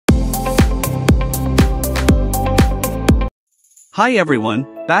Hi everyone,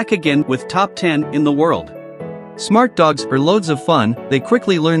 back again with top 10 in the world. Smart dogs are loads of fun. They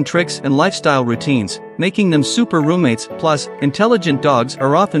quickly learn tricks and lifestyle routines, making them super roommates. Plus, intelligent dogs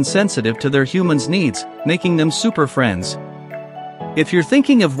are often sensitive to their humans' needs, making them super friends. If you're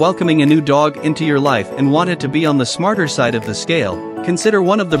thinking of welcoming a new dog into your life and want it to be on the smarter side of the scale, consider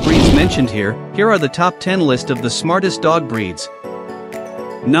one of the breeds mentioned here. Here are the top 10 list of the smartest dog breeds.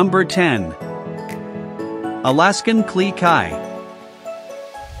 Number 10. Alaskan Klee Kai.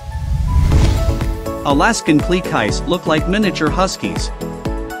 Alaskan Klee Kais look like miniature Huskies.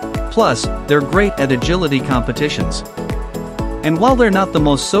 Plus, they're great at agility competitions. And while they're not the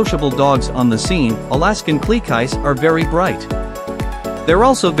most sociable dogs on the scene, Alaskan Klee Kais are very bright. They're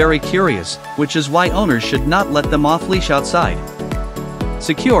also very curious, which is why owners should not let them off-leash outside.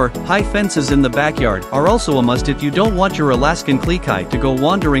 Secure, high fences in the backyard are also a must if you don't want your Alaskan Klee Kai to go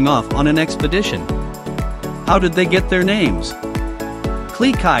wandering off on an expedition. How did they get their names?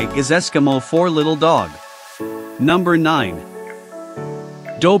 Klee Kai is Eskimo for little dog. Number 9.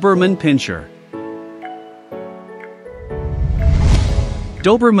 Doberman Pinscher.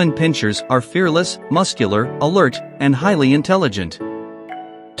 Doberman Pinschers are fearless, muscular, alert, and highly intelligent.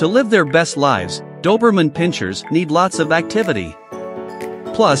 To live their best lives, Doberman Pinschers need lots of activity.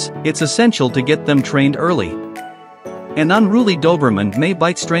 Plus, it's essential to get them trained early. An unruly Doberman may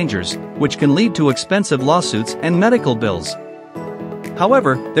bite strangers, which can lead to expensive lawsuits and medical bills.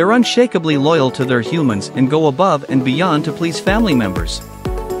 However, they're unshakably loyal to their humans and go above and beyond to please family members.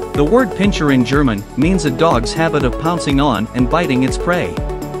 The word Pinscher in German means a dog's habit of pouncing on and biting its prey.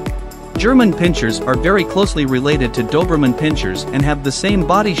 German Pinschers are very closely related to Doberman Pinschers and have the same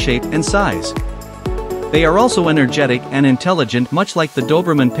body shape and size. They are also energetic and intelligent, much like the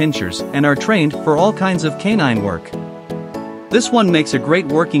Doberman Pinschers, and are trained for all kinds of canine work. This one makes a great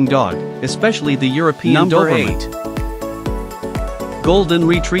working dog, especially the European Number Doberman. 8. Golden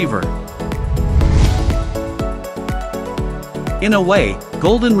Retriever. In a way,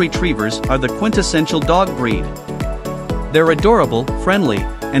 Golden Retrievers are the quintessential dog breed. They're adorable, friendly,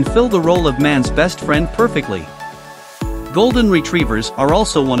 and fill the role of man's best friend perfectly. Golden Retrievers are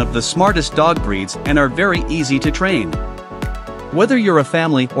also one of the smartest dog breeds and are very easy to train. Whether you're a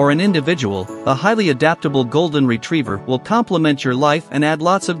family or an individual, a highly adaptable Golden Retriever will complement your life and add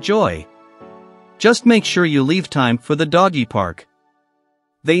lots of joy. Just make sure you leave time for the doggy park.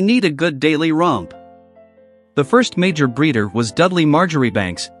 They need a good daily romp. The first major breeder was Dudley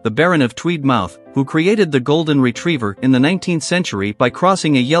Marjoribanks, the Baron of Tweedmouth, who created the Golden Retriever in the 19th century by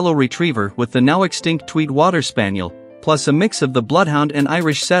crossing a yellow retriever with the now extinct Tweed Water Spaniel, plus a mix of the Bloodhound and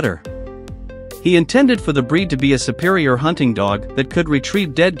Irish Setter. He intended for the breed to be a superior hunting dog that could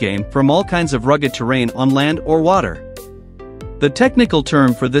retrieve dead game from all kinds of rugged terrain on land or water. The technical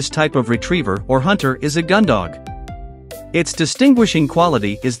term for this type of retriever or hunter is a gun dog. Its distinguishing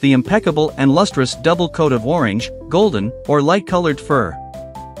quality is the impeccable and lustrous double coat of orange, golden, or light-colored fur.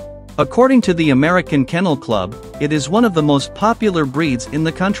 According to the American Kennel Club, it is one of the most popular breeds in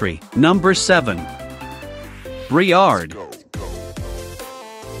the country. Number 7. Briard.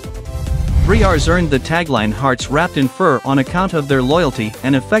 Briards earned the tagline "Hearts Wrapped in Fur" on account of their loyalty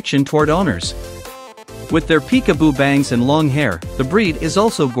and affection toward owners. With their peekaboo bangs and long hair, the breed is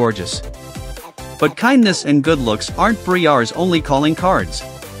also gorgeous. But kindness and good looks aren't Briard's only calling cards.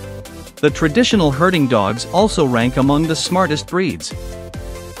 The traditional herding dogs also rank among the smartest breeds.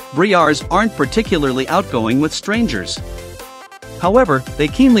 Briards aren't particularly outgoing with strangers. However, they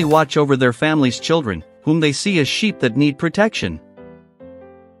keenly watch over their family's children, whom they see as sheep that need protection.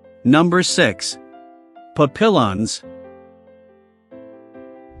 Number 6. Papillons.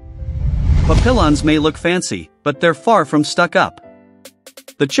 Papillons may look fancy, but they're far from stuck up.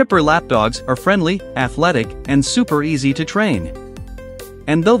 The chipper lapdogs are friendly, athletic, and super easy to train.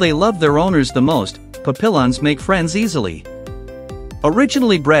 And though they love their owners the most, Papillons make friends easily.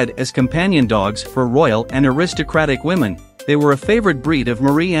 Originally bred as companion dogs for royal and aristocratic women, they were a favorite breed of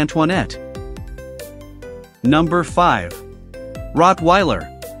Marie Antoinette. Number 5. Rottweiler.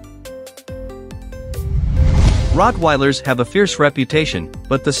 Rottweilers have a fierce reputation,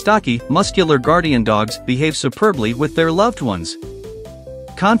 but the stocky, muscular guardian dogs behave superbly with their loved ones.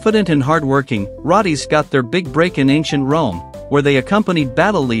 Confident and hardworking, Rotties got their big break in ancient Rome, where they accompanied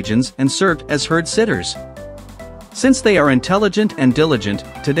battle legions and served as herd sitters. Since they are intelligent and diligent,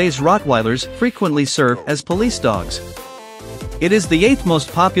 today's Rottweilers frequently serve as police dogs. It is the 8th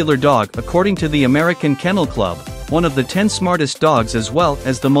most popular dog according to the American Kennel Club, one of the 10 smartest dogs as well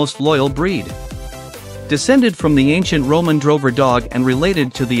as the most loyal breed. Descended from the ancient Roman drover dog and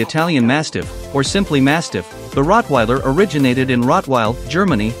related to the Italian Mastiff, or simply Mastiff, the Rottweiler originated in Rottweil,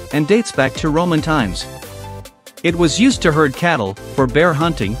 Germany, and dates back to Roman times. It was used to herd cattle, for bear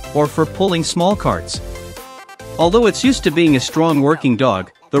hunting, or for pulling small carts. Although it's used to being a strong working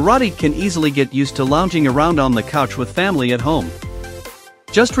dog, the Rottie can easily get used to lounging around on the couch with family at home.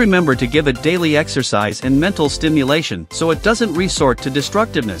 Just remember to give it daily exercise and mental stimulation so it doesn't resort to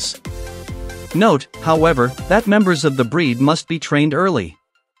destructiveness. Note, however, that members of the breed must be trained early.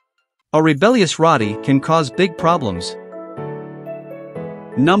 A rebellious Rottie can cause big problems.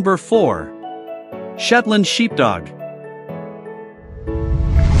 Number 4. Shetland Sheepdog.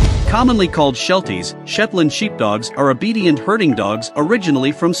 Commonly called Shelties, Shetland sheepdogs are obedient herding dogs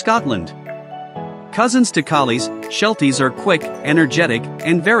originally from Scotland. Cousins to collies, Shelties are quick, energetic,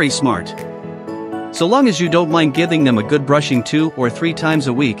 and very smart. So long as you don't mind giving them a good brushing 2 or 3 times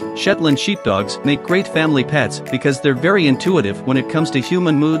a week, Shetland sheepdogs make great family pets because they're very intuitive when it comes to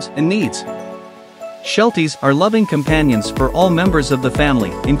human moods and needs. Shelties are loving companions for all members of the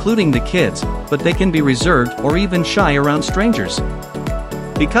family, including the kids, but they can be reserved or even shy around strangers.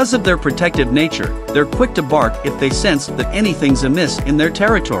 Because of their protective nature, they're quick to bark if they sense that anything's amiss in their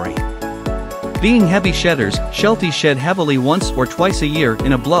territory. Being heavy shedders, Shelties shed heavily once or twice a year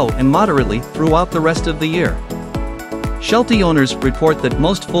in a blow and moderately throughout the rest of the year. Sheltie owners report that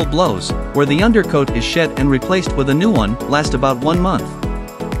most full blows, where the undercoat is shed and replaced with a new one, last about 1 month.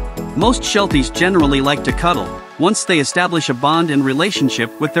 Most Shelties generally like to cuddle, once they establish a bond and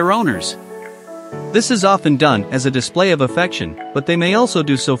relationship with their owners. This is often done as a display of affection, but they may also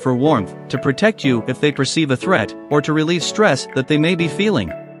do so for warmth, to protect you if they perceive a threat, or to relieve stress that they may be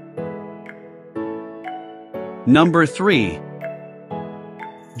feeling. Number 3.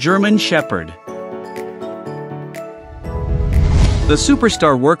 German Shepherd. The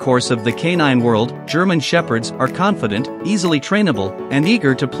superstar workhorse of the canine world, German Shepherds are confident, easily trainable, and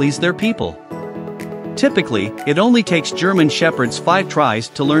eager to please their people. Typically, it only takes German Shepherds 5 tries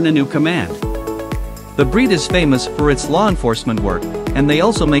to learn a new command. The breed is famous for its law enforcement work, and they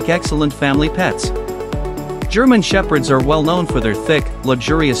also make excellent family pets. German Shepherds are well known for their thick,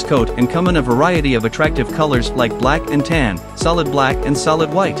 luxurious coat and come in a variety of attractive colors like black and tan, solid black and solid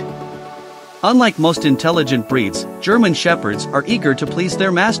white. Unlike most intelligent breeds, German Shepherds are eager to please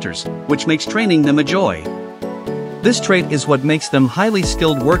their masters, which makes training them a joy. This trait is what makes them highly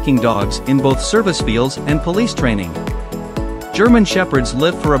skilled working dogs in both service fields and police training. German Shepherds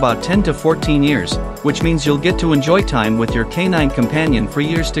live for about 10 to 14 years, which means you'll get to enjoy time with your canine companion for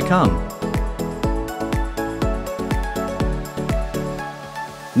years to come.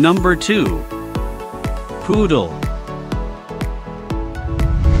 Number 2. Poodle.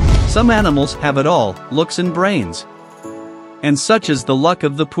 Some animals have it all, looks and brains. And such is the luck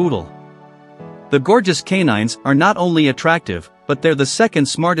of the poodle. The gorgeous canines are not only attractive, but they're the second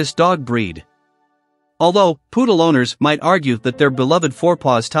smartest dog breed. Although, poodle owners might argue that their beloved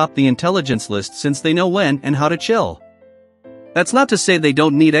forepaws top the intelligence list since they know when and how to chill. That's not to say they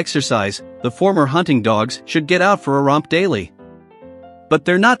don't need exercise, the former hunting dogs should get out for a romp daily. But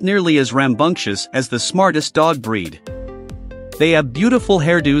they're not nearly as rambunctious as the smartest dog breed. They have beautiful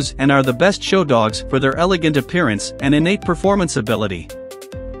hairdos and are the best show dogs for their elegant appearance and innate performance ability.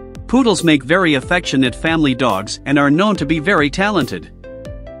 Poodles make very affectionate family dogs and are known to be very talented.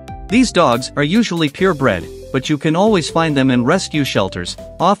 These dogs are usually purebred, but you can always find them in rescue shelters,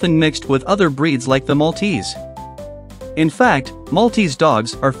 often mixed with other breeds like the Maltese. In fact, Maltese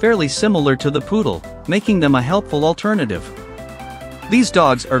dogs are fairly similar to the poodle, making them a helpful alternative. These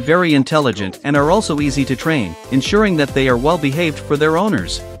dogs are very intelligent and are also easy to train, ensuring that they are well behaved for their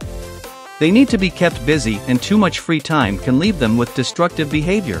owners. They need to be kept busy, and too much free time can leave them with destructive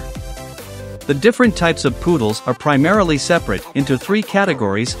behavior. The different types of poodles are primarily separate into 3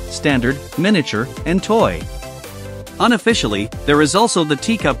 categories: standard, miniature, and toy. Unofficially, there is also the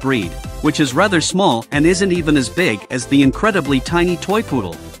teacup breed, which is rather small and isn't even as big as the incredibly tiny toy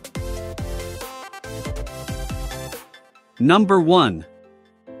poodle. Number 1.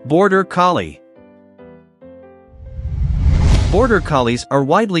 Border Collie. Border Collies are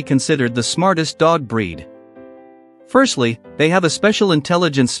widely considered the smartest dog breed. Firstly, they have a special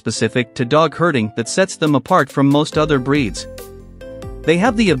intelligence specific to dog herding that sets them apart from most other breeds. They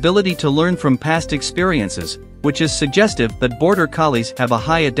have the ability to learn from past experiences, which is suggestive that Border Collies have a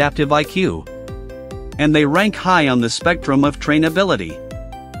high adaptive IQ. And they rank high on the spectrum of trainability.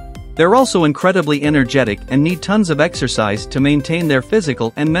 They're also incredibly energetic and need tons of exercise to maintain their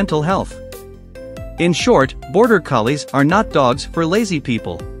physical and mental health. In short, Border Collies are not dogs for lazy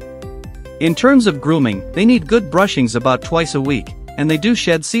people. In terms of grooming, they need good brushings about twice a week, and they do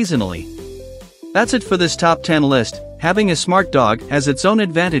shed seasonally. That's it for this top 10 list. Having a smart dog has its own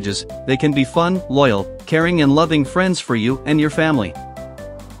advantages. They can be fun, loyal, caring and loving friends for you and your family.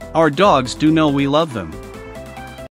 Our dogs do know we love them.